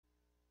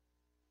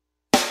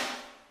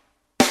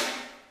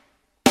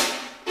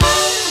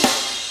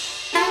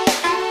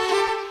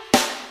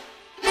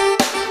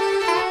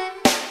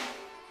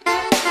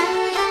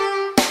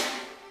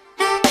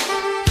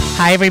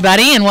Hi,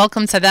 everybody, and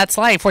welcome to That's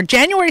Life, where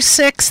January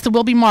 6th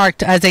will be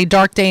marked as a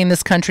dark day in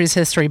this country's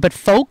history. But,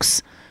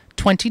 folks,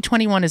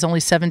 2021 is only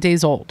 7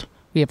 days old.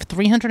 We have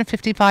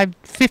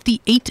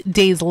 58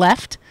 days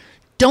left.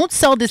 Don't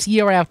sell this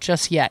year out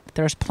just yet.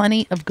 There's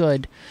plenty of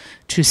good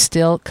to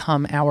still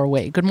come our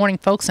way. Good morning,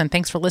 folks, and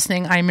thanks for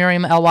listening. I'm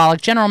Miriam L.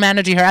 Wallach, General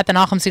Manager here at the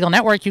Nachum Segal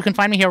Network. You can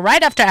find me here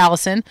right after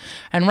Allison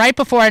and right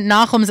before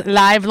Nachum's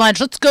live lunch.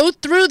 Let's go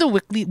through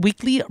the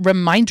weekly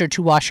reminder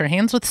to wash your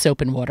hands with soap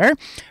and water,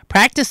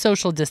 practice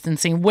social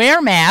distancing, wear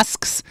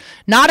masks,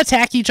 not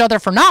attack each other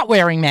for not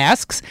wearing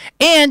masks,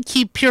 and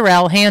keep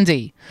Purell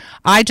handy.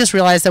 I just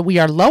realized that we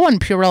are low on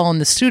Purell in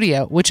the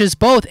studio, which is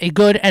both a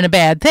good and a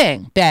bad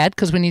thing. Bad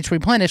because we need to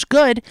replenish.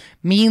 Good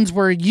means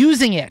we're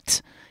using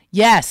it.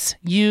 Yes,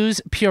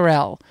 use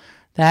Purell.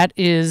 That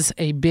is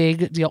a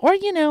big deal. Or,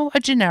 a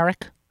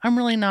generic. I'm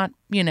really not,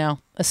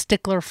 a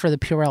stickler for the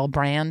Purell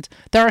brand.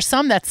 There are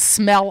some that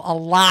smell a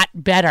lot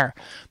better.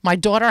 My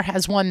daughter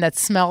has one that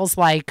smells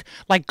like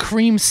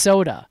cream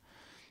soda.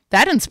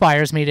 That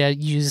inspires me to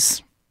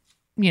use,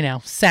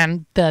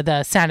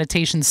 the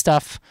sanitation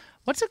stuff.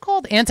 What's it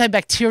called?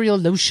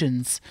 Antibacterial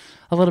lotions.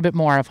 A little bit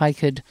more. If I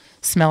could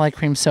smell like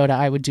cream soda,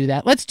 I would do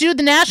that. Let's do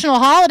the national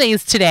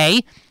holidays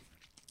today.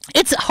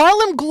 It's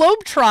Harlem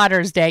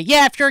Globetrotters Day.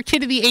 Yeah, if you're a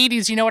kid of the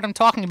 80s, you know what I'm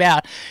talking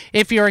about.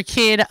 If you're a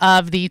kid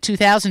of the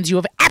 2000s, you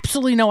have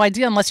absolutely no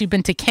idea unless you've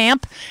been to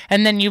camp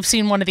and then you've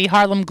seen one of the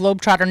Harlem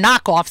Globetrotter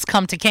knockoffs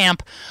come to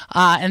camp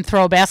and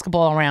throw a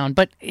basketball around.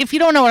 But if you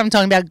don't know what I'm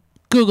talking about,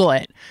 Google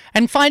it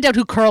and find out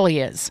who Curly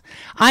is.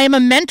 I Am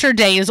a Mentor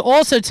Day is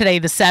also today,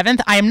 the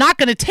 7th. I am not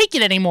going to take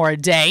it anymore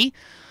day.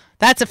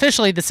 That's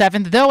officially the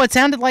 7th, though it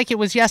sounded like it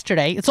was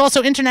yesterday. It's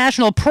also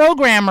International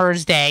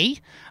Programmers Day.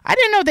 I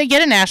didn't know they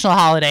get a national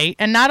holiday.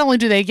 And not only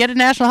do they get a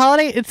national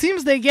holiday, it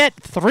seems they get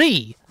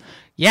 3.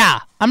 Yeah,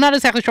 I'm not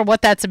exactly sure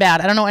what that's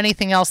about. I don't know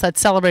anything else that's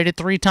celebrated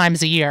 3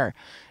 times a year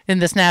in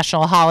this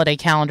national holiday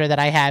calendar that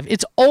I have.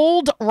 It's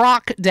Old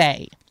Rock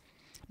Day.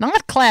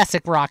 Not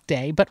Classic Rock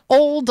Day, but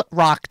Old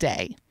Rock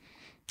Day.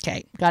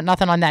 Okay, got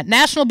nothing on that.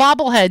 National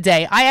Bobblehead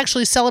Day. I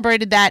actually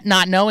celebrated that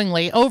not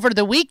knowingly over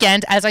the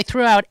weekend as I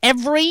threw out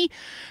every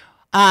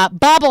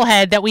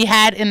bobblehead that we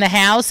had in the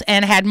house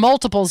and had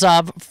multiples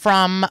of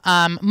from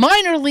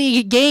minor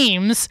league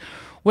games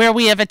where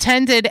we have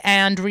attended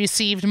and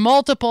received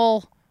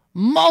multiple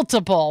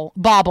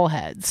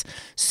bobbleheads.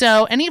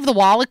 So any of the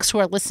Wallachs who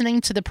are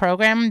listening to the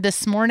program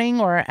this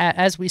morning or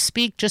as we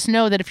speak, just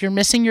know that if you're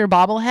missing your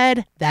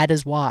bobblehead, that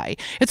is why.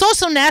 It's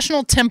also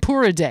National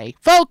Tempura Day.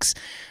 Folks,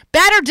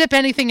 batter dip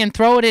anything and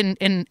throw it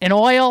in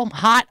oil,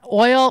 hot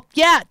oil.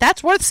 Yeah,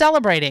 that's worth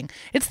celebrating.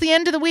 It's the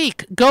end of the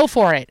week. Go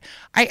for it.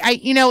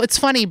 It's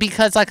funny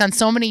because like on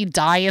so many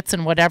diets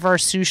and whatever,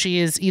 sushi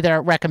is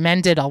either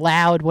recommended,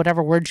 allowed,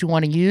 whatever words you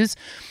want to use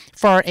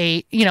for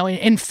a,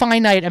 in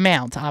finite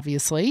amount,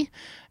 obviously.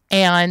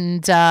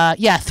 And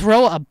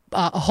throw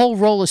a whole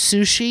roll of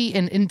sushi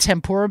in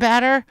tempura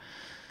batter.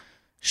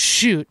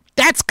 Shoot,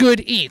 that's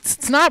good eats.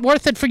 It's not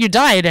worth it for your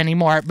diet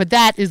anymore, but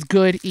that is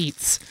good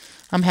eats.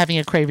 I'm having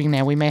a craving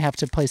now. We may have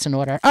to place an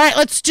order. All right,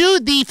 let's do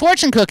the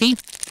fortune cookie.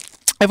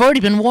 I've already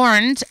been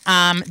warned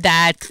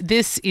that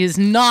this is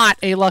not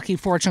a lucky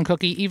fortune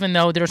cookie, even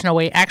though there's no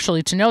way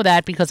actually to know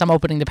that because I'm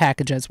opening the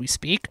package as we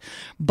speak.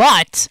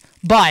 But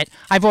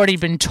I've already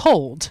been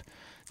told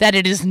that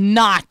it is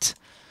not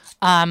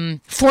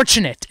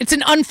fortunate. It's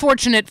an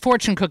unfortunate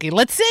fortune cookie.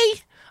 Let's see.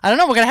 I don't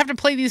know. We're going to have to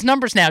play these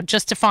numbers now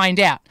just to find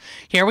out.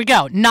 Here we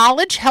go.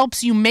 Knowledge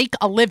helps you make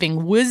a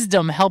living.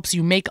 Wisdom helps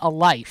you make a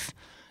life.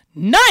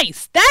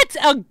 Nice. That's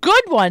a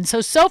good one.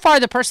 So far,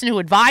 the person who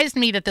advised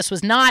me that this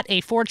was not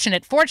a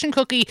fortunate fortune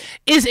cookie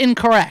is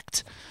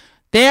incorrect.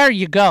 There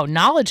you go.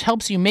 Knowledge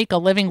helps you make a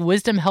living.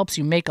 Wisdom helps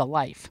you make a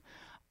life.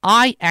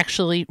 I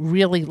actually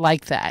really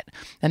like that.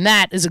 And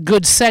that is a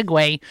good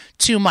segue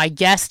to my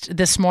guest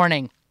this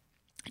morning.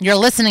 You're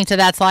listening to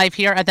That's Live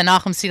here at the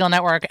Nachum Segal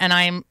Network, and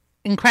I'm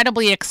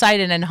incredibly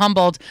excited and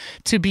humbled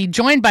to be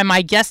joined by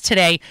my guest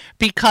today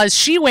because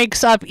she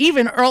wakes up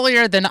even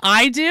earlier than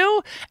I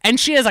do, and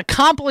she has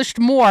accomplished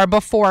more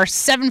before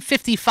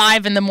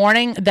 7:55 in the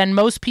morning than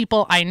most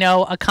people I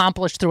know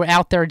accomplish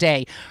throughout their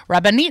day.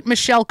 Rabbanit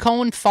Michelle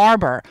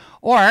Cohen-Farber,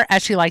 or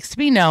as she likes to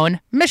be known,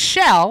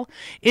 Michelle,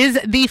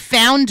 is the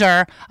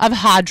founder of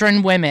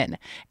Hadran Women,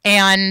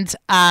 and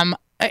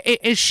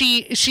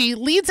she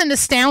leads an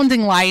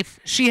astounding life.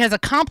 She has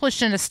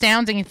accomplished an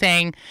astounding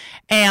thing.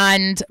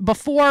 And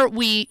before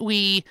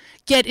we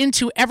get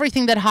into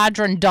everything that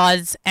Hadran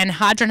does and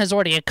Hadran has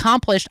already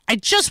accomplished, I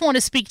just want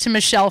to speak to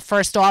Michelle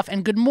first off.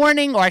 And good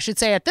morning, or I should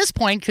say at this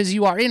point, because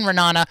you are in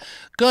Renana,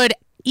 good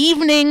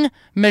evening,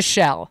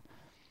 Michelle.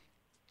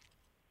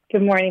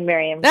 Good morning,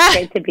 Miriam.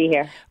 Great to be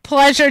here.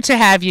 Pleasure to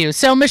have you.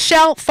 So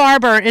Michelle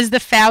Farber is the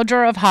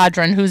founder of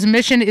Hadran, whose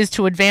mission is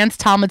to advance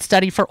Talmud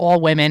study for all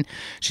women.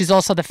 She's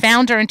also the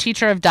founder and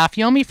teacher of Daf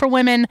Yomi for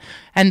Women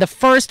and the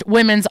first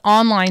women's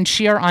online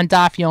shiur on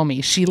Daf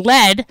Yomi. She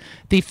led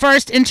the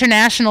first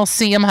international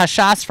Siyum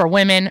Hashas for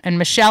women, and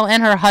Michelle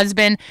and her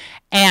husband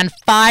and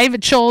 5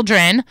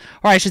 children,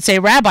 or I should say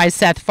Rabbi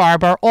Seth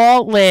Farber,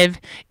 all live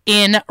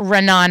in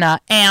Ra'anana.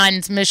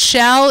 And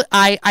Michelle,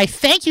 I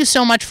thank you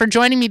so much for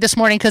joining me this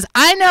morning, because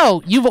I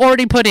know you've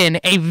already put in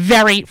a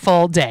very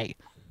full day.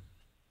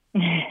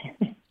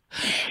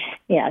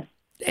 Yes.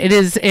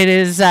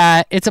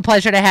 It's a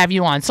pleasure to have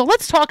you on. So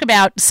let's talk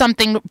about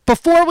something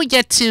before we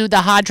get to the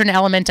Hadran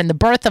element and the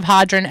birth of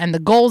Hadran and the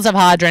goals of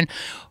Hadran.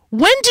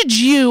 When did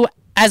you,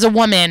 as a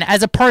woman,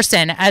 as a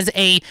person, as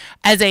a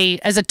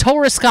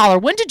Torah scholar,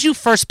 when did you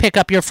first pick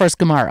up your first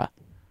Gemara?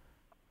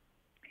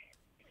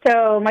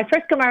 So my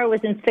first Gemara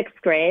was in 6th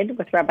grade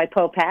with Rabbi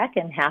Popak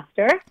in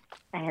Hafter,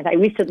 and I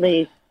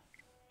recently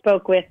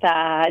spoke with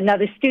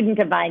another student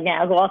of mine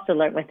now who also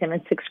learned with him in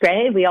 6th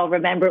grade. We all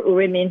remember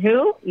Uri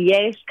Minhu,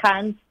 Yesh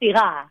Kan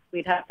Stira.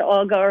 We'd have to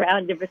all go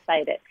around and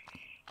recite it.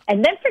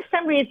 And then for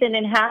some reason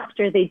in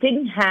Hafter, they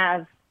didn't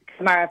have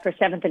Gemara for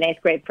 7th and 8th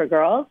grade for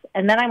girls.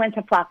 And then I went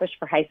to Flatbush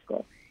for high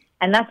school.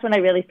 And that's when I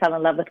really fell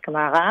in love with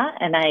Gemara.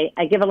 And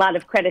I give a lot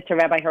of credit to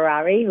Rabbi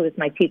Harari, who was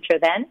my teacher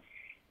then,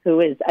 who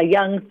was a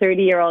young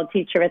 30-year-old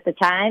teacher at the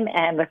time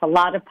and with a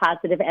lot of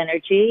positive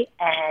energy.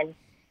 And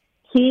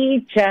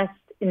he just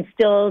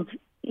instilled,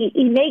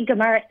 he made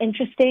Gemara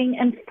interesting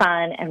and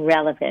fun and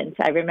relevant.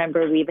 I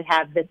remember we would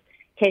have this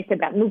case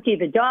about Mookie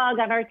the dog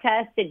on our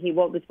test, and he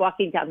was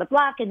walking down the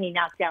block and he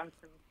knocked down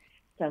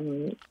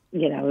some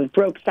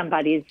broke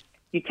somebody's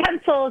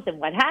utensils, and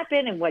what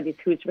happened and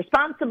who's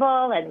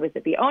responsible, and was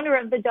it the owner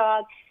of the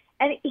dog?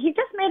 And he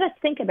just made us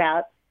think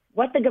about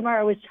what the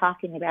Gemara was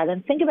talking about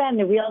and think about it in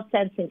the real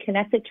sense and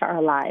connect it to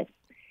our lives.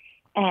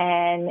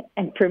 And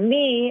for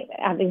me,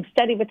 having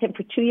studied with him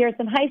for 2 years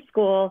in high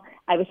school,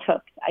 I was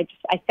hooked. I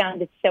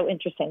found it so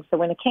interesting. So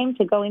when it came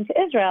to going to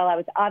Israel, I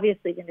was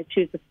obviously going to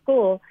choose a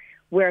school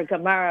where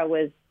Gemara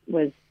was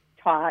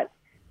taught.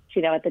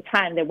 You know, at the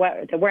time there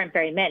weren't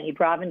very many.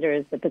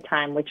 Bravenders at the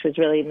time, which was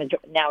really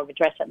now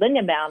Madrasat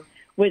Lindenbaum,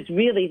 was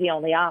really the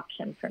only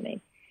option for me.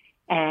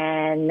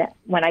 And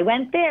when I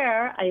went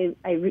there, I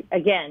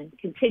again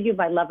continued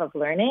my love of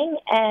learning.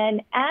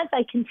 And as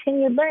I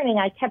continued learning,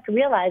 I kept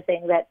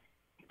realizing that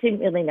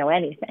didn't really know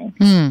anything.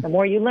 The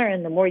more you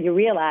learn, the more you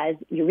realize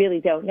you really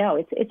don't know.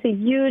 It's a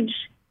huge,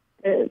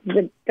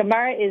 the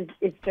Gemara is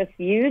just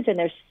huge, and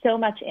there's so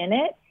much in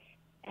it.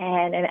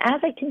 And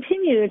as I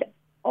continued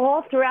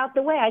all throughout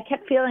the way, I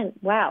kept feeling,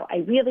 wow,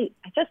 it's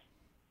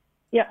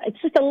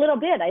just a little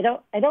bit. I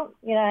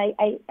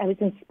was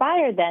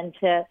inspired then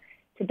to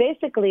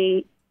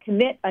basically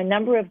commit a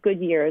number of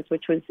good years,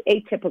 which was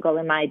atypical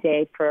in my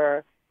day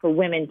for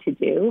women to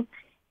do.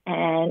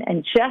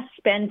 And just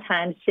spend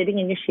time sitting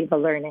in yeshiva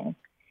learning.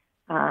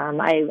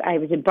 I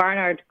was at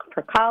Barnard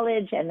for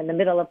college, and in the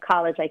middle of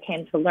college, I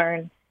came to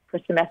learn for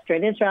a semester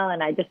in Israel,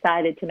 and I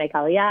decided to make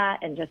Aliyah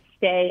and just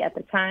stay at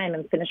the time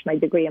and finish my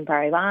degree in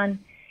Bar Ilan,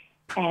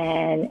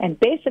 and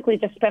basically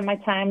just spend my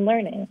time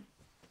learning.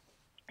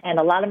 And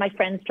a lot of my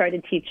friends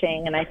started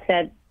teaching, and I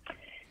said,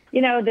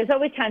 there's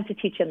always time to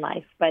teach in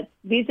life, but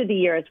these are the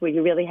years where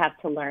you really have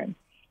to learn.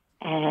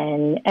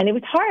 And it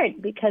was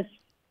hard because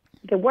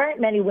there weren't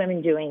many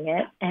women doing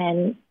it,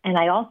 and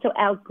I also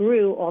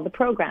outgrew all the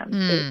programs.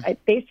 So I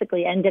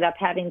basically ended up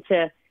having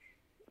to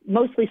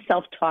mostly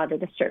self-taught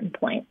at a certain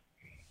point.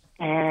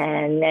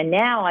 And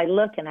now I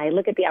look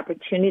at the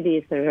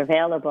opportunities that are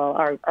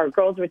available. Our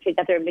girls were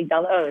together at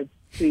Migdal Oz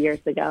 2 years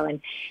ago,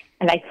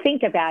 and I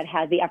think about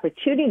how the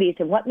opportunities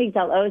and what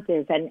Migdal Oz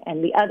is,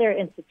 and the other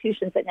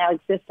institutions that now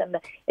exist in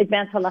the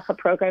Advanced Halacha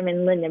program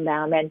in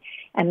Lindenbaum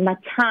and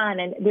Matan,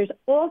 and there's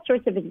all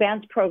sorts of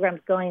advanced programs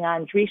going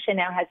on. Drisha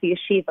now has a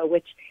yeshiva,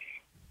 which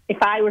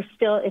if I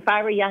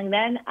were young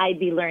then, I'd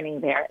be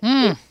learning there.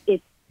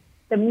 It's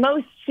the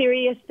most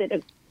serious that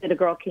a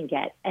girl can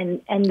get,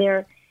 and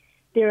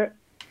they're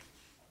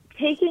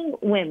taking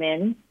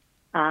women,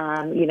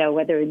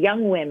 whether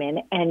young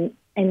women, and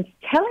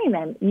telling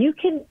them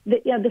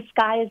the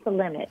sky is the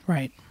limit.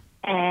 Right.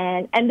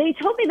 And they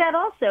told me that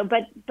also,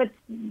 but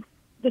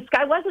the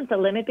sky wasn't the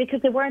limit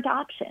because there weren't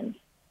options.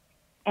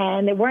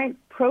 And there weren't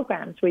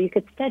programs where you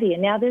could study.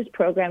 And now there's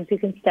programs you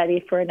can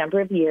study for a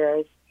number of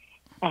years.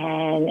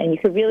 And you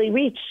could really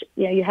reach,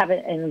 you have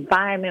an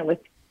environment with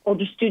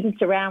older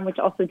students around, which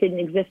also didn't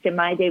exist in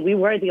my day. We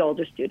were the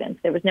older students.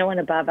 There was no one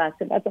above us.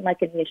 It wasn't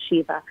like in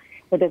yeshiva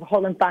where there's a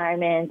whole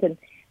environment.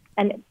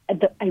 And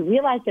I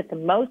realized that the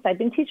most, I've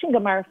been teaching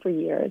Gemara for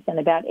years. And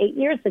about 8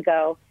 years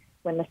ago,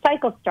 when the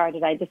cycle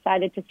started, I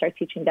decided to start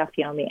teaching Daf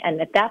Yomi. And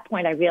at that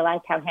point, I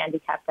realized how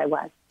handicapped I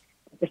was.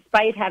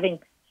 Despite having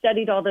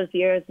studied all those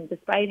years and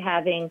despite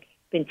having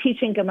been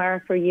teaching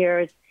Gemara for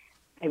years,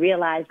 I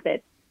realized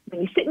that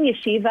when you sit in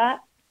yeshiva,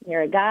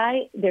 you're a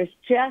guy, there's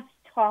just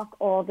talk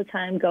all the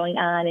time going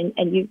on,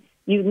 and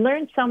you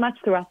learn so much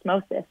through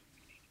osmosis.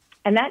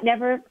 And I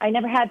never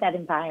had that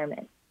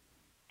environment.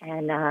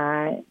 And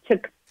it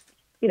took,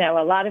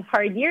 a lot of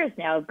hard years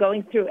now of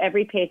going through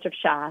every page of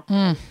Shas.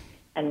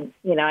 And,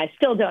 I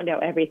still don't know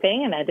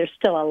everything, and there's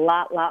still a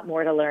lot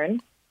more to learn.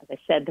 As I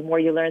said, the more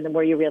you learn, the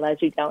more you realize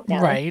you don't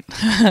know. Right.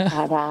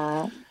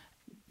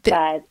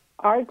 But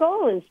our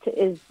goal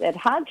is at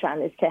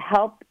Hadron is to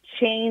help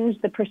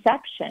change the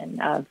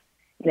perception of,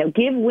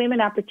 give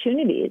women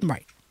opportunities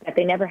that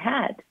they never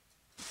had.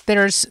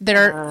 There's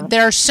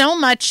so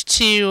much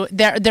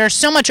there's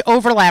so much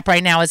overlap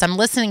right now as I'm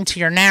listening to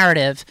your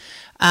narrative.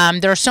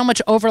 There's so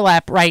much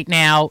overlap right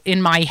now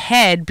in my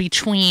head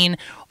between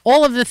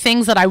all of the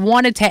things that I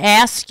wanted to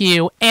ask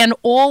you and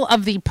all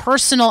of the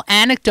personal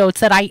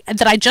anecdotes that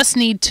I just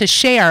need to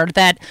share.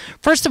 That,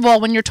 first of all,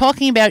 when you're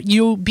talking about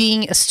you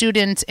being a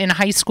student in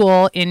high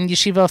school in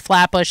Yeshiva of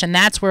Flatbush, and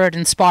that's where it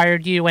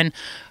inspired you, and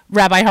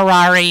Rabbi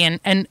Harari and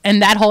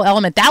that whole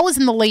element, that was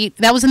in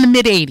the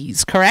mid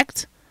 80s,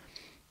 correct?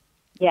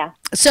 Yeah.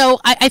 So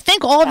I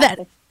think all of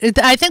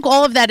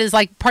that is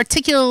like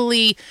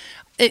particularly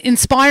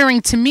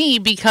inspiring to me,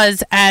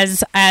 because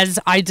as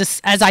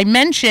I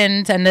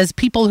mentioned, and as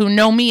people who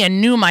know me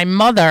and knew my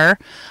mother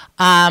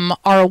are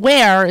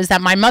aware, is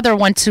that my mother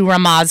went to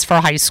Ramaz for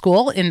high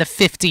school in the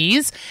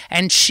 50s,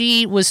 and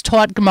she was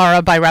taught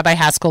Gemara by Rabbi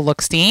Haskell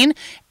Lookstein,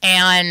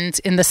 and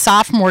in the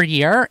sophomore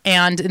year,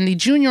 and in the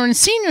junior and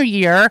senior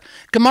year,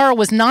 Gemara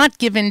was not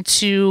given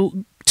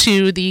to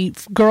the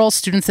girl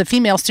students, the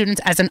female students,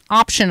 as an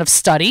option of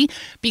study.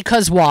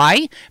 Because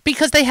why?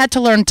 Because they had to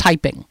learn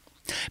typing.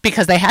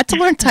 Because they had to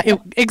learn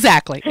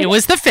exactly. It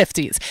was the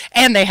 50s,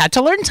 and they had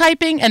to learn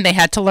typing, and they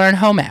had to learn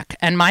home ec.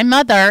 And my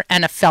mother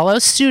and a fellow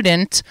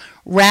student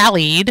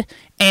rallied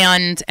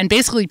and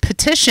basically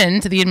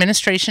petitioned the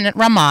administration at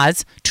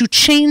Ramaz to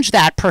change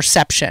that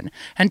perception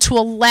and to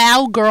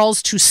allow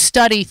girls to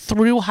study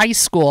through high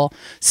school,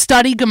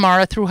 study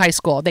Gemara through high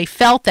school. They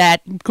felt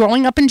that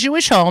growing up in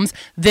Jewish homes,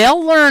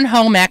 they'll learn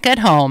home ec at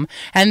home,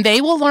 and they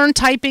will learn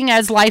typing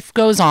as life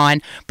goes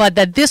on, but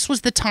that this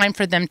was the time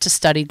for them to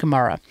study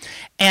Gemara.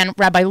 And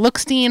Rabbi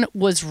Lookstein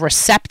was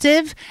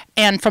receptive,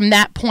 and from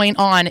that point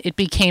on, it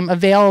became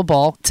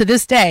available, to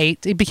this day,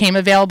 it became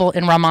available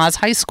in Ramaz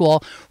High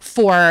School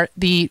for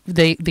the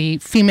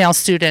female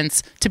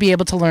students to be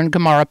able to learn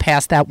Gemara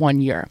past that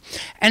 1 year.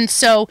 And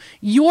so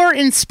your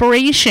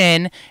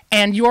inspiration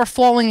and your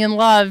falling in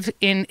love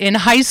in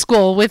high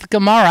school with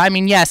Gemara, I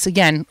mean, yes,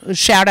 again,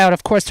 shout out,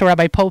 of course, to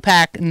Rabbi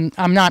Popak, and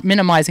I'm not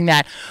minimizing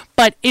that,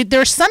 but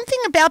there's something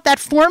about that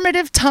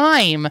formative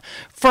time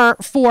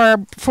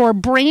for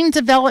brain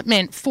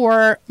development,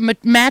 for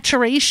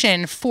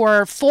maturation,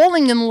 for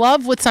falling in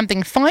love with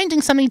something,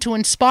 finding something to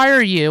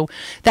inspire you,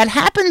 that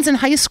happens in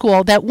high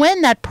school, that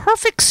when that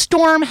perfect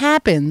storm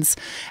happens,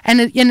 and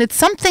it's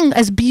something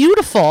as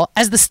beautiful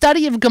as the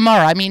study of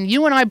Gemara. I mean,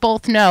 you and I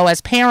both know,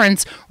 as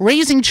parents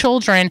raising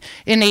children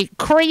in a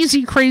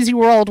crazy, crazy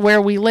world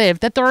where we live,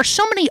 that there are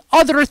so many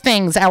other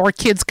things our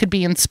kids could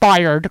be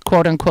inspired,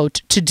 quote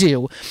unquote, to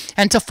do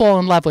and to fall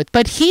in love with.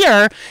 But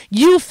here,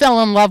 you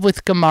fell in love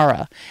with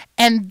Gemara,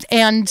 and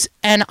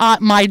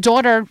my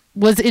daughter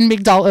was in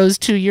Migdal Oz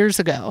 2 years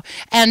ago,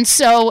 and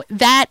so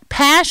that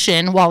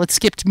passion, while it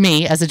skipped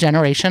me as a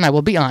generation, I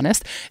will be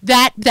honest,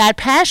 that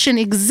passion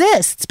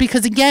exists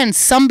because, again,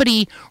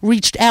 somebody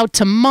reached out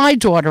to my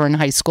daughter in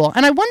high school,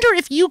 and I wonder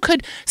if you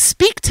could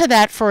speak to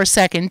that for a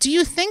second. Do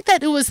you think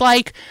that it was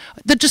like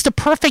just a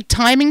perfect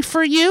timing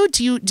for you?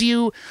 Do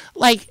you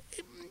like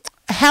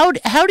how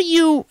do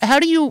you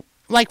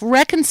like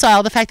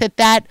reconcile the fact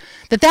that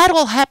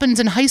all happens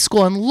in high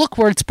school, and look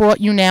where it's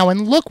brought you now,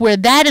 and look where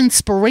that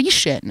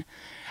inspiration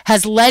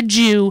has led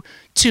you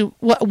to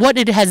what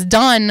it has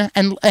done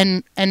and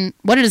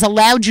what it has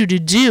allowed you to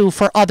do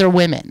for other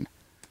women?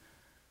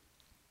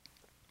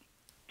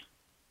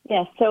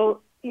 Yeah,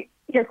 so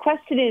your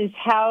question is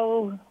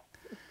how,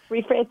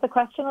 rephrase the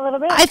question a little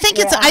bit. I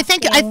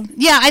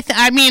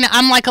mean,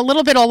 I'm like a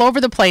little bit all over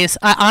the place,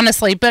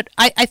 honestly, but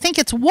I think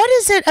it's, what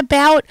is it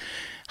about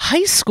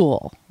high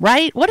school,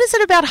 right? What is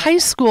it about high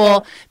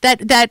school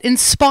that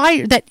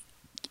inspired, that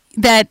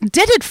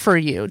did it for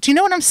you? Do you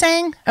know what I'm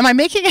saying? Am I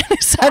making any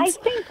sense?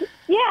 I think,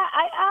 yeah,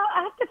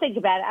 I have to think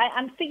about it.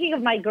 I'm thinking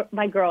of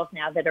my girls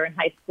now that are in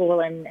high school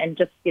and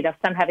just,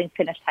 some having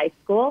finished high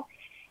school.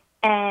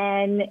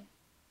 And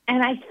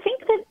I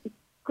think that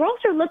girls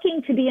are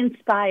looking to be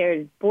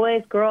inspired,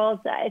 boys, girls.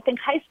 I think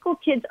high school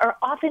kids are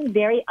often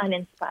very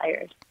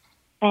uninspired.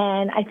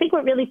 And I think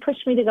what really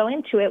pushed me to go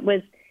into it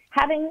was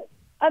having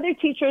other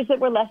teachers that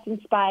were less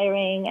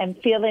inspiring and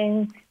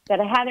feeling that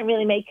I hadn't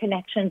really made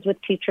connections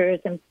with teachers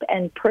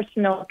and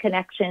personal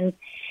connections.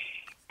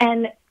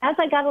 And as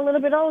I got a little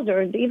bit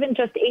older, even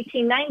just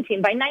 18,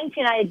 19, by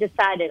 19 I had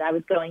decided I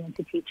was going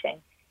into teaching.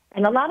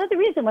 And a lot of the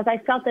reason was I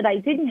felt that I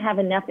didn't have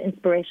enough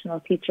inspirational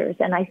teachers.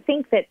 And I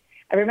think that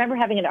I remember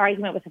having an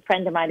argument with a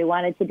friend of mine who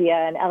wanted to be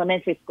an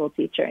elementary school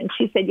teacher. And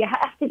she said, you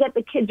have to get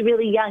the kids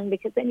really young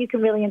because then you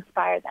can really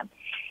inspire them.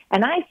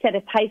 And I said,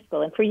 it's high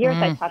school. And for years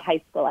I taught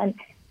high school. And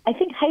I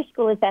think high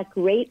school is that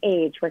great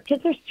age where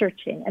kids are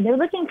searching and they're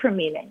looking for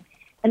meaning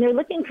and they're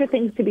looking for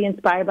things to be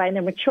inspired by, and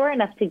they're mature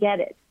enough to get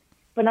it.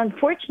 But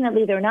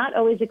unfortunately, they're not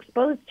always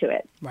exposed to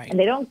it. Right. And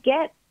they don't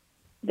have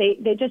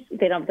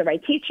the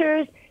right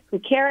teachers who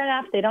care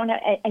enough. They don't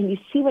have, and you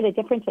see what a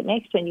difference it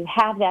makes when you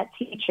have that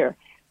teacher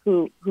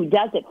who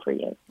does it for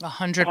you.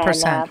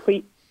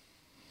 100%.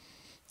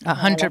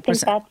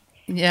 100%.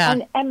 Yeah.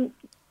 And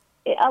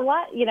a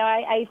lot,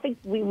 I think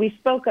we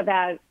spoke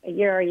about a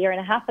year and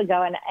a half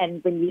ago,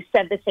 and when you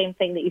said the same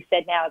thing that you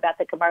said now about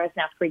the Gemara is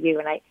not for you,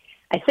 and I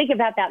think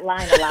about that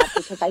line a lot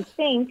because I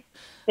think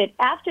that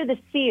after the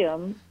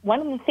Siyum, one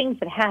of the things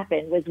that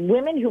happened was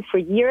women who for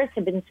years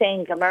have been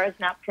saying Gemara is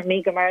not for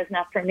me, Gemara is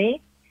not for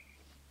me,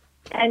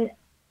 and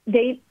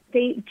they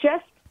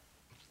just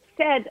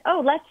said,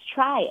 oh, let's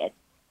try it.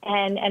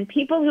 And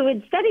people who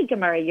had studied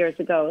Gemara years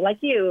ago, like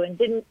you, and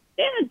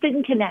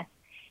didn't connect.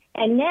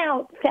 And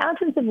now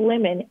thousands of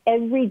women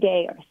every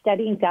day are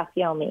studying Daf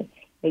Yomi.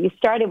 You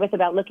started with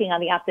about looking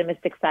on the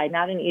optimistic side,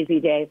 not an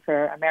easy day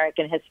for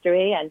American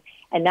history and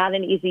not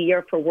an easy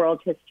year for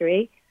world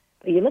history.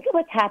 But you look at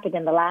what's happened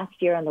in the last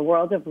year in the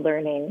world of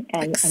learning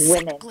and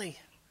women.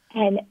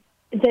 And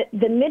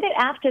the minute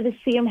after the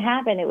Siyum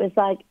happened, it was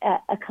like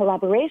a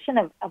collaboration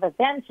of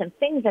events and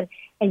things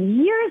and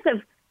years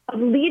of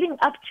leading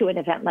up to an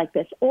event like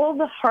this. All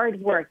the hard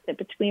work that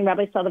between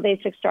Rabbi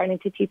Soloveitchik starting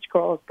to teach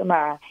girls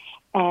Gemara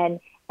and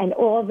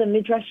all the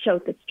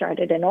midrashot that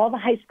started and all the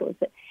high schools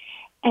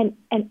and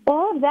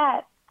all of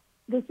that,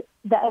 the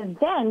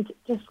event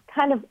just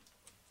kind of,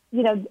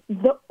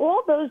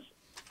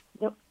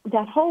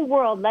 that whole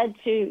world led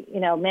to,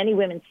 many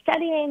women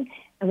studying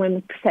and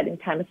women setting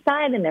time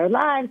aside in their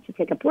lives to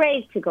take a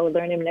break, to go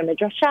learn in their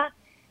midrashah.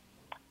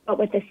 But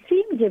what the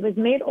Siyum did was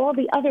made all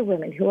the other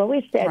women who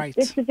always said, right,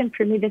 this isn't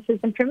for me,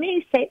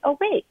 say, oh,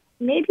 wait,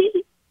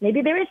 maybe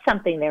there is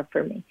something there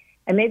for me.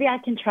 And maybe I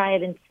can try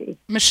it and see.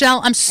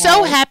 Michelle, I'm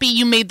so happy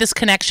you made this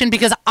connection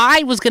because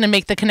I was going to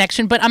make the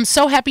connection, but I'm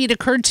so happy it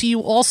occurred to you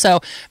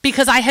also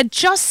because I had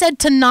just said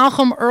to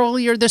Nahum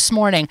earlier this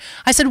morning,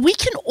 I said, we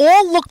can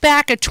all look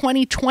back at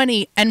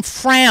 2020 and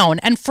frown,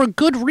 and for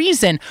good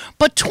reason,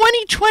 but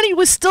 2020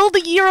 was still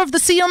the year of the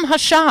Siyum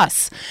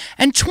Hashas,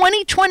 and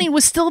 2020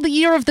 was still the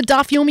year of the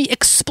Daf Yomi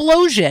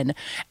explosion,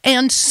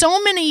 and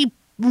so many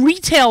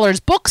retailers,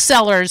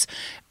 booksellers,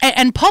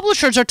 and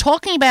publishers are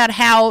talking about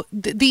how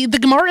the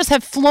Gemaras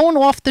have flown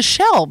off the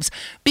shelves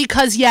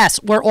because, yes,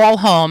 we're all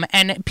home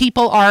and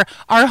people are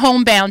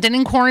homebound and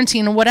in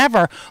quarantine and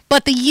whatever.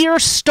 But the year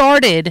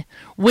started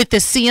with the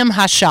Siyum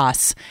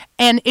Hashas.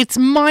 And it's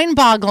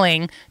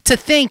mind-boggling to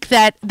think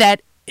that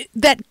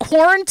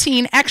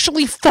quarantine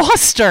actually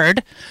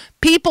fostered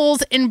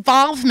people's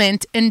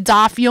involvement in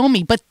Daf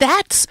Yomi. But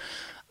that's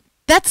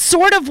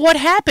sort of what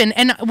happened.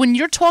 And when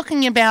you're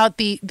talking about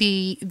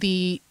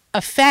the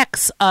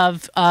effects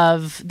of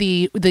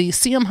the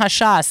Siyum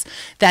Hashas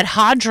that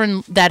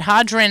Hadron,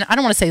 I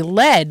don't want to say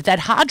led,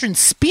 that Hadron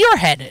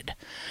spearheaded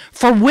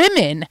for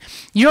women,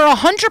 you're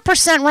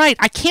 100% right.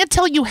 I can't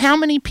tell you how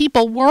many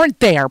people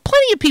weren't there.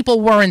 Plenty of people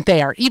weren't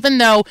there, even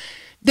though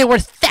there were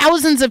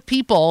thousands of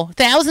people,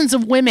 thousands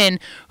of women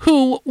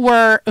who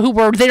were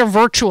there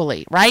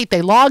virtually, right?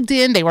 They logged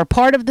in, they were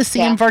part of the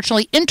Siyum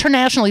virtually,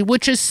 internationally,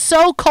 which is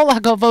so kol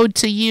hakavod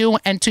to you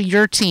and to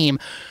your team.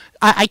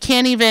 I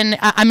can't even,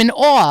 I'm in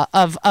awe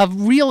of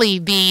really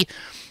the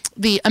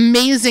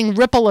amazing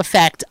ripple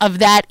effect of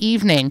that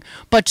evening.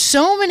 But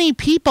so many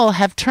people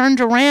have turned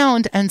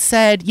around and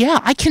said, yeah,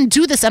 I can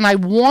do this and I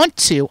want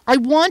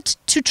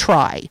to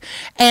try.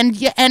 And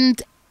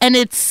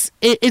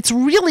it's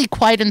really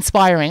quite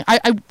inspiring. I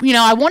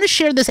want to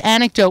share this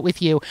anecdote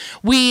with you.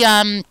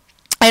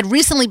 I had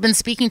recently been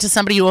speaking to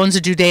somebody who owns a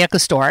Judaica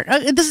store.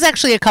 This is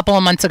actually a couple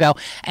of months ago.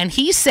 And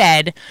he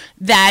said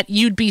that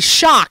you'd be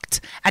shocked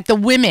at the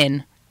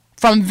women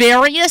from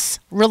various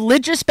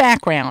religious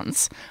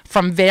backgrounds,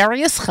 from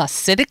various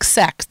Hasidic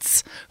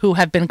sects who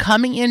have been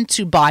coming in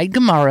to buy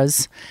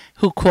Gemaras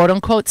who, quote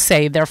unquote,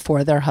 say they're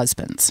for their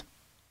husbands.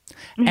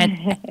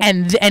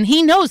 And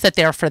he knows that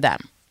they're for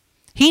them.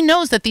 He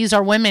knows that these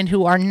are women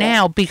who are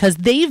now, because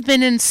they've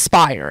been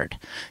inspired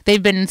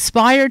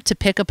to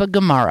pick up a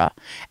Gemara.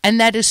 And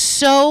that is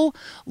so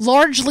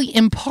largely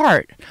in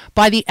part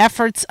by the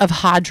efforts of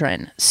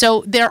Hadron.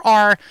 So there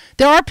are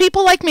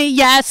people like me,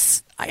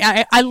 yes,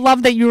 I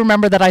love that you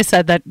remember that I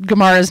said that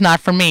Gemara is not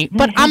for me.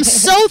 But I'm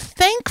so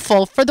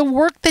thankful for the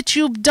work that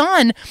you've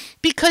done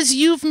because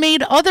you've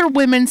made other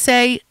women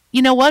say,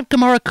 you know what,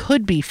 Gemara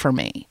could be for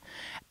me.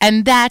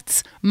 And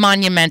that's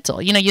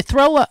monumental. You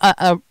throw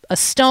a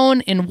stone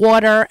in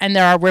water and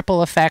there are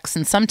ripple effects,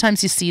 and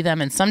sometimes you see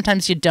them and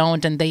sometimes you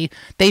don't, and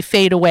they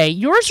fade away.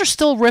 Yours are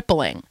still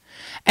rippling.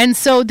 And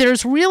so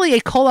there's really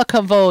a kol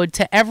hakavod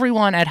to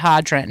everyone at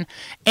Hadron.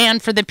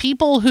 And for the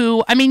people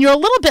who, you're a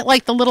little bit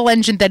like the little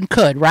engine that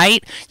could,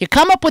 right? You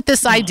come up with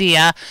this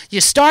idea.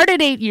 You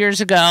started 8 years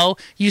ago.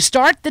 You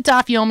start the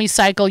Daf Yomi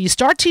cycle. You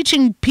start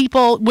teaching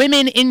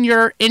women in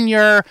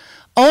your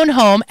own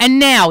home. And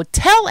now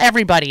tell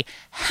everybody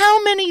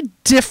how many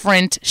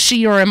different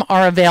shiurim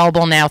are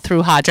available now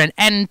through Hadron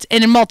and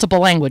in multiple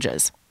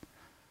languages.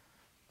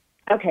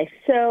 Okay,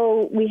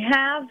 so we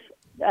have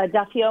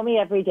Daf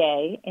Yomi every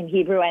day in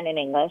Hebrew and in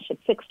English. At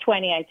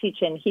 6:20 I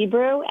teach in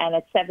Hebrew, and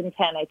at 7:10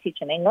 I teach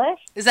in English.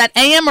 Is that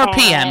AM or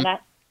PM?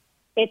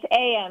 It's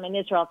AM in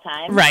Israel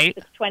time. Right.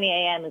 6:20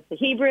 AM is the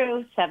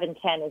Hebrew,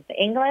 7:10 is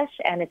the English,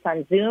 and it's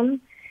on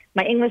Zoom.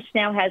 my English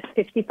now has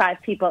 55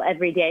 people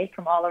every day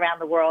from all around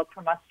the world,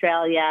 from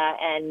Australia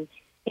and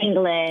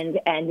England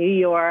and New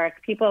York.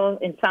 People,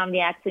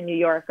 insomniacs in New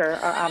York are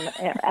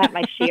at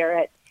my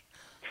shiur at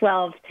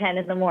 12:10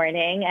 in the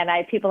morning. And I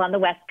have people on the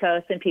West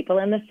Coast and people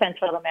in the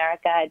Central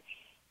America.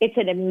 It's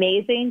an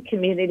amazing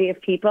community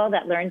of people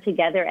that learn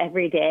together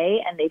every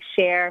day, and they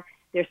share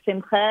their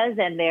simchas,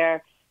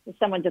 and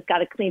someone just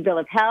got a clean bill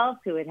of health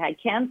who had had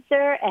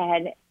cancer,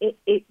 and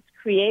it's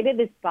created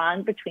this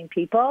bond between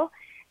people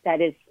that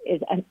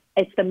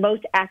it's the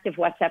most active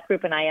WhatsApp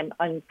group, and I am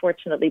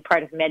unfortunately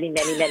part of many,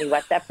 many, many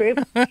WhatsApp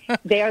groups.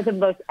 They are the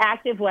most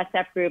active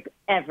WhatsApp group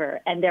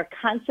ever, and they're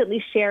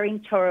constantly sharing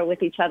Torah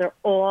with each other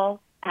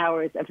all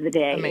hours of the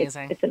day.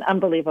 Amazing. It's an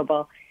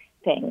unbelievable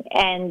thing.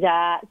 And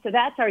so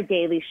that's our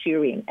daily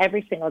shiurim.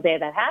 Every single day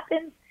that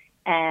happens,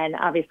 and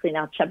obviously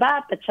not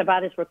Shabbat, but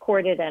Shabbat is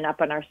recorded and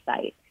up on our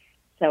site.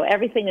 So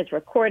everything is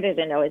recorded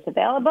and always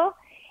available.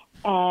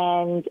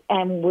 And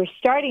we're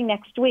starting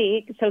next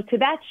week. So to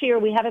that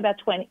shiur, we have about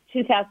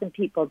 2,000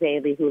 people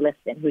daily who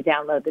listen, who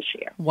download the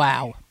shiur.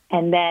 Wow.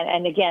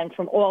 And again,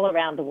 from all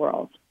around the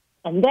world.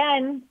 And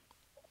then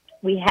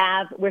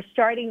we're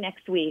starting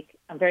next week.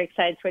 I'm very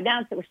excited to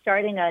announce that we're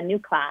starting a new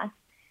class,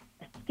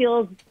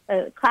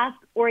 a class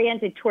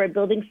oriented toward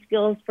building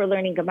skills for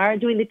learning Gemara,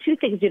 doing the two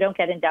things you don't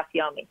get in Daf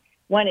Yomi.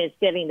 One is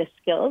getting the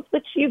skills,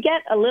 which you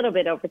get a little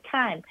bit over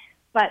time,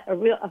 but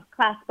a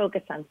class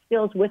focused on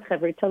skills with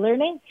Chavruta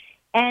learning,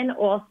 and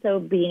also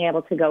being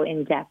able to go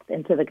in depth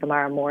into the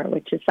Gemara more,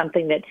 which is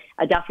something that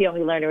a Daf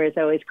Yomi learner is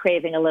always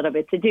craving a little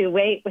bit to do.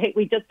 Wait,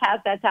 we just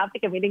passed that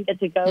topic and we didn't get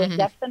to go in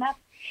depth enough.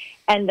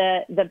 And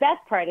the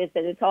best part is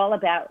that it's all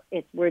about,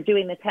 we're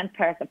doing the 10th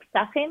parak of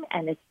Pesachim,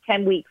 and it's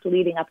 10 weeks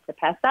leading up to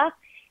Pesach,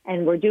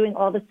 and we're doing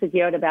all the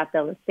sugyot about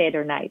the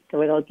Seder night.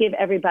 So it'll give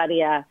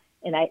everybody a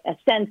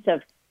sense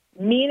of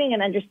meaning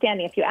and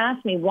understanding. If you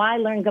ask me, why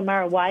learn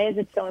Gemara? Why is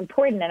it so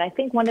important? And I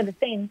think one of the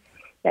things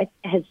that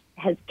has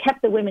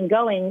kept the women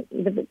going,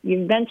 you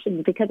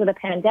mentioned because of the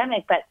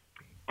pandemic, but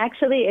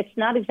actually it's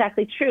not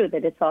exactly true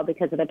that it's all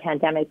because of the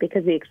pandemic,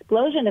 because the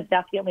explosion of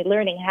Daf Yomi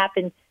learning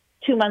happened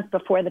 2 months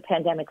before the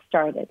pandemic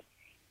started.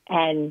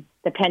 And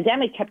the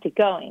pandemic kept it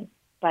going,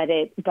 but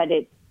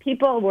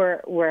people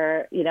were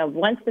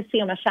once the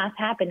Siyum HaShas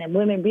happened and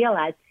women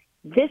realized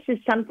this is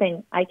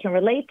something I can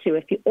relate to.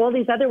 If all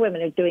these other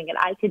women are doing it,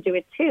 I could do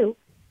it too.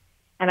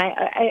 And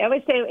I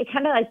always say it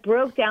kind of like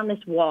broke down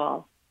this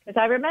wall. Because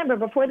I remember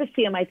before the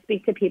Siyum, I'd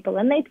speak to people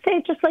and they'd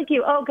say just like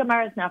you, oh,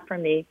 Gemara is not for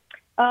me.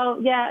 Oh,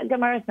 yeah,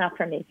 Gemara is not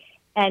for me.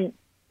 And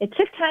it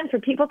took time for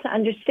people to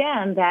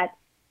understand that,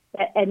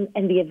 and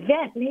the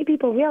event made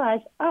people realize,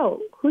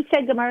 oh, who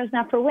said Gemara is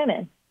not for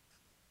women?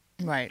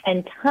 Right.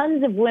 And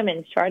tons of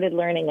women started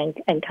learning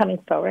and coming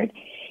forward.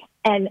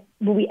 And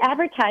we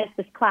advertised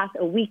this class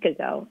a week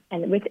ago,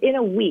 and within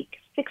a week,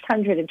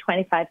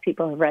 625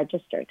 people have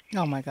registered.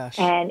 Oh, my gosh.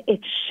 And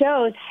it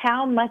shows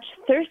how much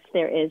thirst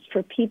there is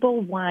for people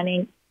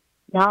wanting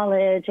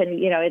knowledge.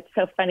 And, it's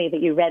so funny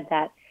that you read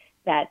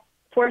that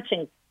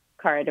fortune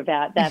card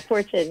about that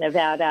fortune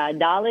about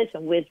knowledge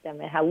and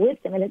wisdom,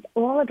 and it's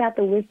all about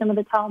the wisdom of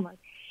the Talmud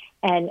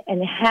and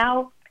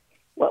how,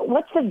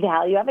 what's the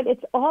value of it?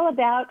 It's all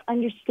about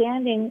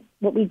understanding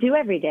what we do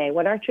every day,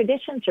 what our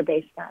traditions are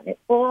based on. It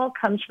all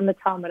comes from the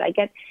Talmud. I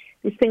get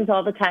these things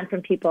all the time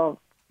from people,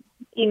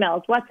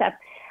 emails, WhatsApp.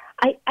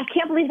 I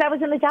can't believe that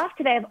was in the daf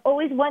today. I've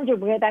always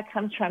wondered where that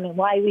comes from and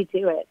why we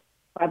do it.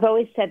 I've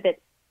always said that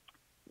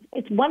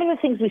it's one of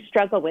the things we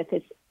struggle with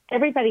is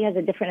everybody has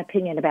a different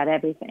opinion about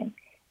everything.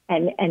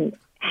 And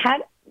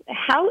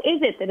how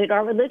is it that in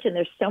our religion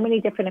there's so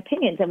many different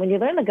opinions? And when you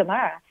learn the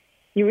Gemara,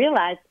 you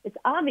realize it's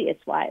obvious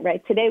why,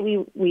 right? Today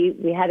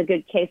we had a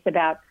good case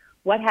about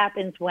what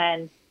happens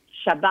when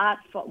Shabbat,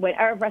 when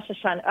Erev Rosh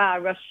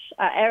Hashanah,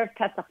 Erev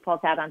Pesach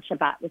falls out on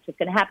Shabbat, which is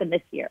going to happen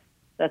this year.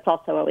 So it's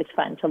also always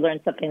fun to learn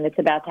something that's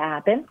about to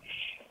happen.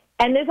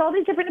 And there's all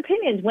these different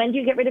opinions. When do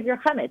you get rid of your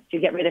chametz? Do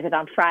you get rid of it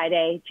on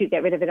Friday? Do you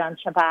get rid of it on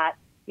Shabbat?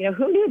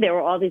 Who knew there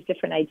were all these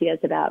different ideas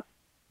about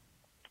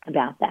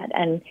that?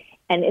 And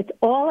it's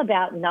all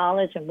about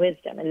knowledge and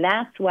wisdom, and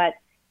that's what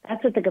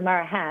the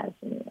Gemara has.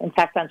 In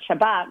fact, on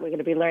Shabbat, we're going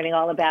to be learning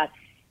all about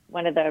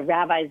one of the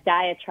rabbis'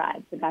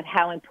 diatribes about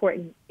how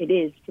important it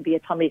is to be a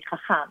Talmid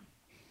Chacham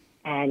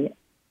and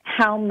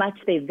how much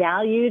they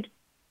valued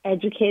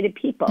educated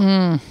people.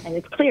 And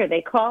it's clear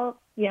they call,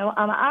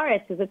 Am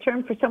Haaretz is a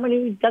term for someone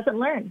who doesn't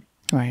learn.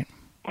 Right.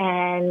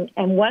 And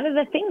one of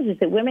the things is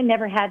that women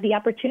never had the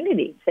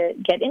opportunity to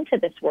get into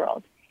this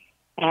world.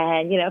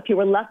 And, if you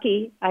were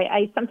lucky,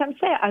 I sometimes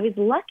say I was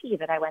lucky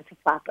that I went to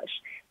Flatbush.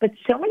 But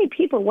so many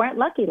people weren't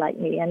lucky like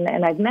me.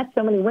 And I've met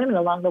so many women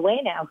along the way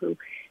now who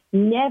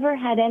never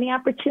had any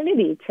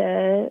opportunity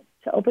to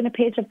open a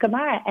page of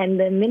Gemara. And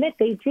the minute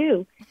they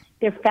do,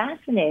 they're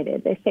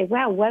fascinated. They say,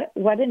 wow,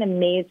 what an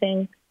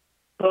amazing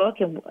book.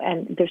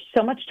 And there's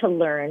so much to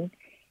learn.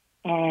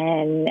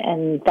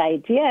 And the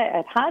idea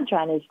at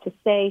Hadran is to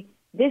say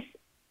this,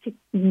 to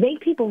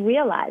make people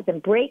realize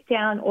and break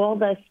down all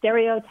the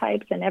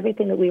stereotypes and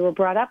everything that we were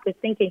brought up with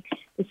thinking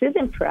this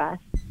isn't for us,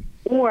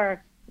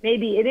 or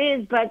maybe it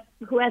is, but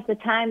who has the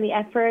time, the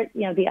effort?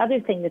 You know, the other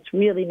thing that's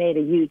really made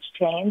a huge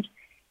change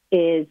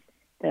is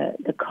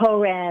the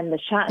Koren, the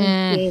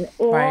Schottenstein,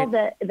 all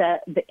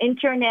the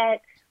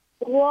internet,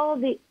 all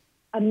the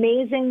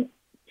amazing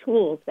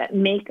tools that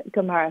make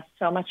Gemara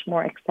so much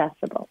more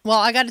accessible. Well,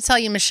 I got to tell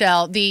you,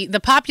 Michelle, the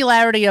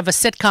popularity of a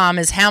sitcom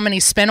is how many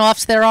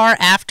spinoffs there are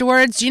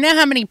afterwards. Do you know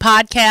how many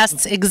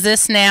podcasts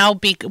exist now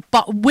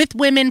with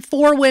women,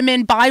 for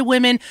women, by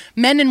women,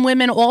 men and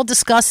women, all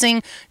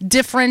discussing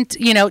different,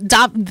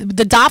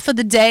 the daf of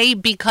the day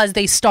because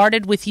they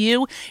started with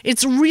you?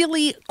 It's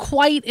really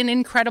quite an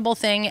incredible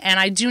thing,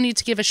 and I do need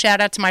to give a shout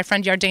out to my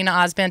friend Yardena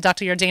Osband,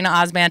 Dr. Yardena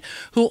Osband,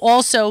 who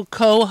also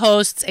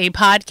co-hosts a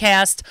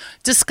podcast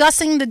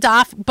discussing the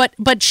daf,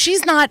 but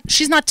she's not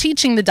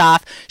teaching the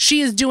daf. She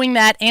is doing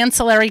that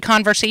ancillary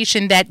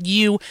conversation that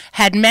you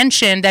had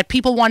mentioned that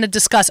people want to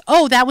discuss.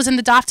 Oh, that was in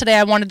the daf today.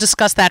 I want to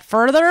discuss that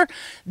further.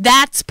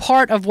 That's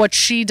part of what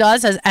she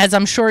does, as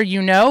I'm sure you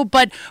know.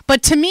 But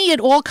to me, it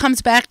all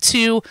comes back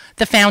to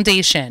the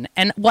foundation,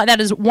 and what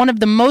that is one of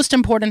the most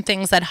important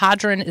things that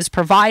Hadran is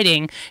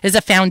providing is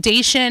a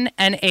foundation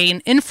and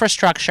an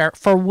infrastructure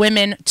for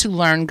women to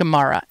learn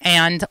Gemara.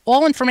 And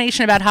all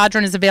information about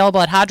Hadran is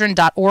available at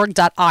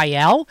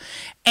hadran.org.il.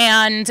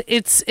 And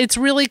it's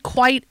really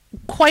quite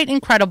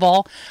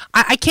incredible.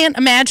 I can't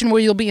imagine where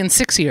you'll be in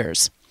 6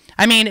 years.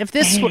 I mean, if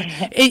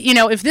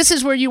this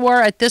is where you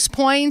were at this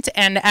point,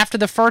 and after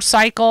the first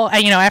cycle,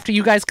 after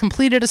you guys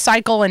completed a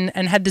cycle and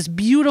had this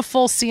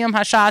beautiful Siyam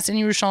Hashas in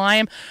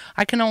Yerushalayim,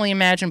 I can only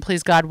imagine,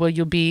 please God, where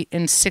you'll be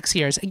in 6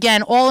 years.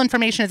 Again, all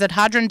information is at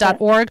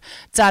hadran.org.il.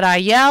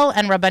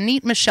 And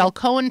Rabbanit Michelle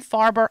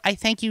Cohen-Farber, I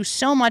thank you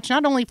so much,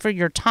 not only for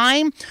your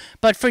time,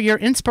 but for your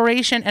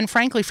inspiration and,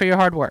 frankly, for your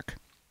hard work.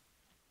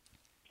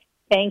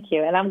 Thank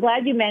you. And I'm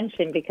glad you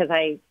mentioned, because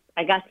I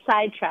got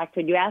sidetracked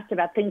when you asked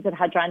about things that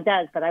Hadran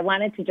does, but I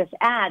wanted to just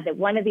add that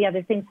one of the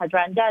other things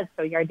Hadran does,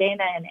 so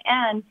Yardena and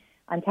Ann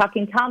on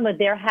Talking Talmud,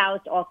 they're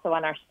housed also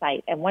on our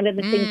site. And one of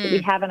the things that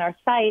we have on our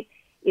site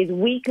is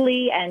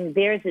weekly, and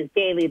theirs is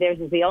daily. Theirs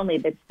is the only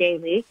that's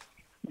daily,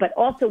 but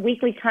also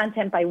weekly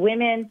content by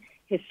women,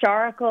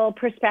 historical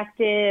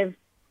perspective,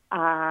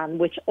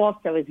 which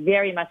also is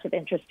very much of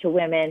interest to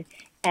women,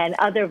 and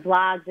other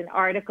vlogs and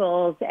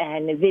articles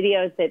and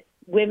videos that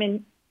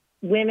women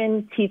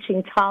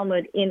teaching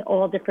Talmud in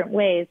all different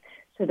ways,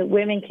 so that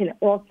women can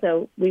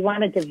also, we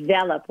want to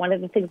develop, one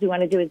of the things we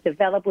want to do is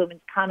develop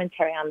women's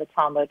commentary on the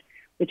Talmud,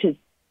 which is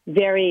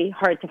very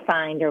hard to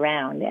find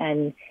around,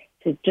 and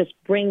to just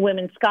bring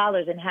women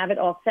scholars and have it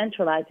all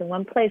centralized in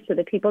one place so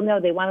that people know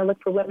they want to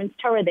look for women's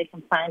Torah, they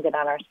can find it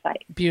on our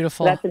site.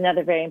 Beautiful. So that's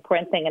another very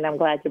important thing, and I'm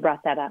glad you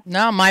brought that up.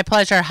 No, my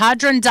pleasure.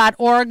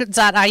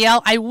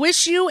 Hadran.org.il. I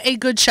wish you a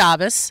good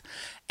Shabbos.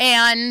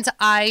 And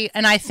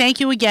I thank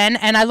you again,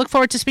 and I look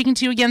forward to speaking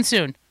to you again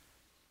soon.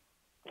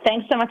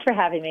 Thanks so much for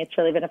having me. It's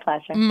really been a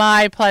pleasure.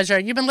 My pleasure.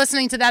 You've been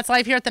listening to That's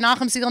Life here at the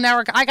Nachum Segal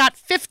Network. I got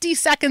 50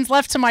 seconds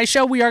left to my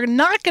show. We are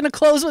not going to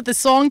close with a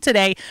song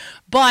today,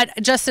 but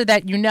just so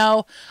that you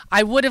know,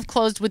 I would have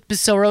closed with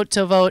Besorot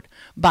Tovot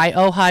by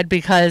Ohad,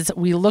 because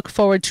we look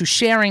forward to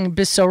sharing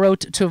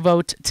Besorot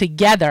Tovot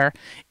together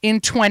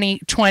in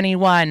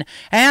 2021.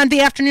 And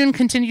the afternoon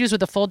continues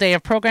with a full day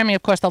of programming.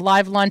 Of course, the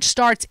live lunch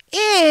starts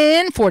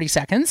in 40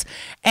 seconds.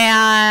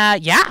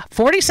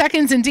 40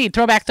 seconds indeed.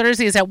 Throwback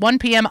Thursday is at 1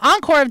 p.m.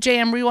 Encore of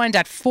JM Rewind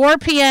at 4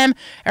 p.m.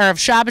 Erev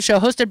Shabbos show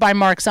hosted by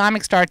Mark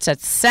Zomick starts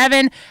at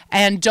 7.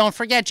 And don't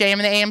forget, JM in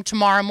the AM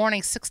tomorrow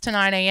morning, 6 to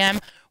 9 a.m.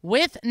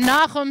 with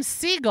Nachum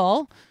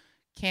Segal.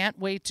 Can't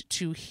wait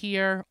to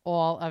hear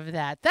all of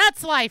that.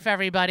 That's life,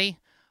 everybody.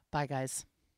 Bye, guys.